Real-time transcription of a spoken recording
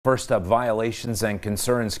First up, violations and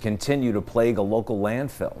concerns continue to plague a local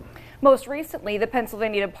landfill. Most recently, the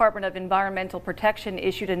Pennsylvania Department of Environmental Protection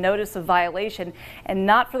issued a notice of violation, and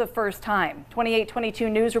not for the first time. 2822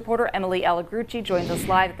 News reporter Emily Alagrucci joins us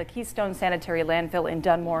live at the Keystone Sanitary Landfill in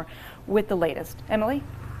Dunmore with the latest. Emily?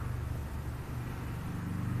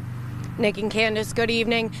 Nick and Candace, good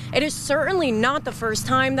evening. It is certainly not the first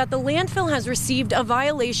time that the landfill has received a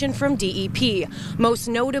violation from DEP, most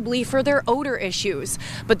notably for their odor issues.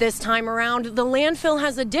 But this time around, the landfill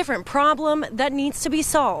has a different problem that needs to be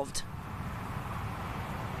solved.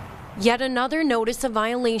 Yet another notice of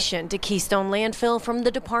violation to Keystone Landfill from the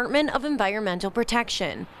Department of Environmental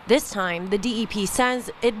Protection. This time, the DEP says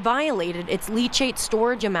it violated its leachate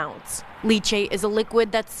storage amounts. Leachate is a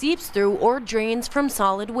liquid that seeps through or drains from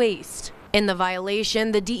solid waste. In the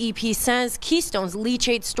violation, the DEP says Keystone's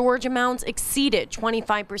leachate storage amounts exceeded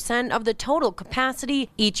 25% of the total capacity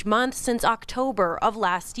each month since October of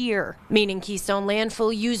last year, meaning Keystone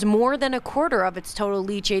Landfill used more than a quarter of its total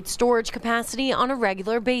leachate storage capacity on a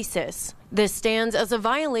regular basis. This stands as a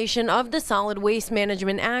violation of the Solid Waste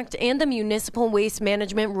Management Act and the Municipal Waste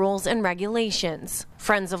Management Rules and Regulations.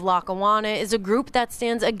 Friends of Lackawanna is a group that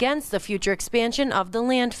stands against the future expansion of the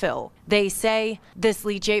landfill. They say this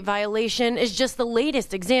leachate violation is just the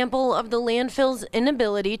latest example of the landfill's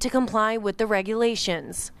inability to comply with the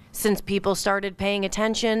regulations. Since people started paying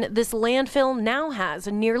attention, this landfill now has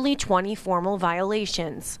nearly 20 formal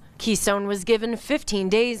violations. Keystone was given 15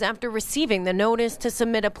 days after receiving the notice to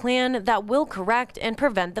submit a plan that will correct and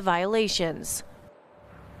prevent the violations.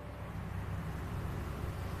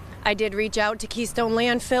 I did reach out to Keystone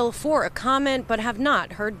Landfill for a comment, but have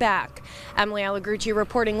not heard back. Emily Alagrucci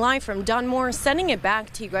reporting live from Dunmore, sending it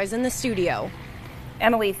back to you guys in the studio.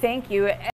 Emily, thank you.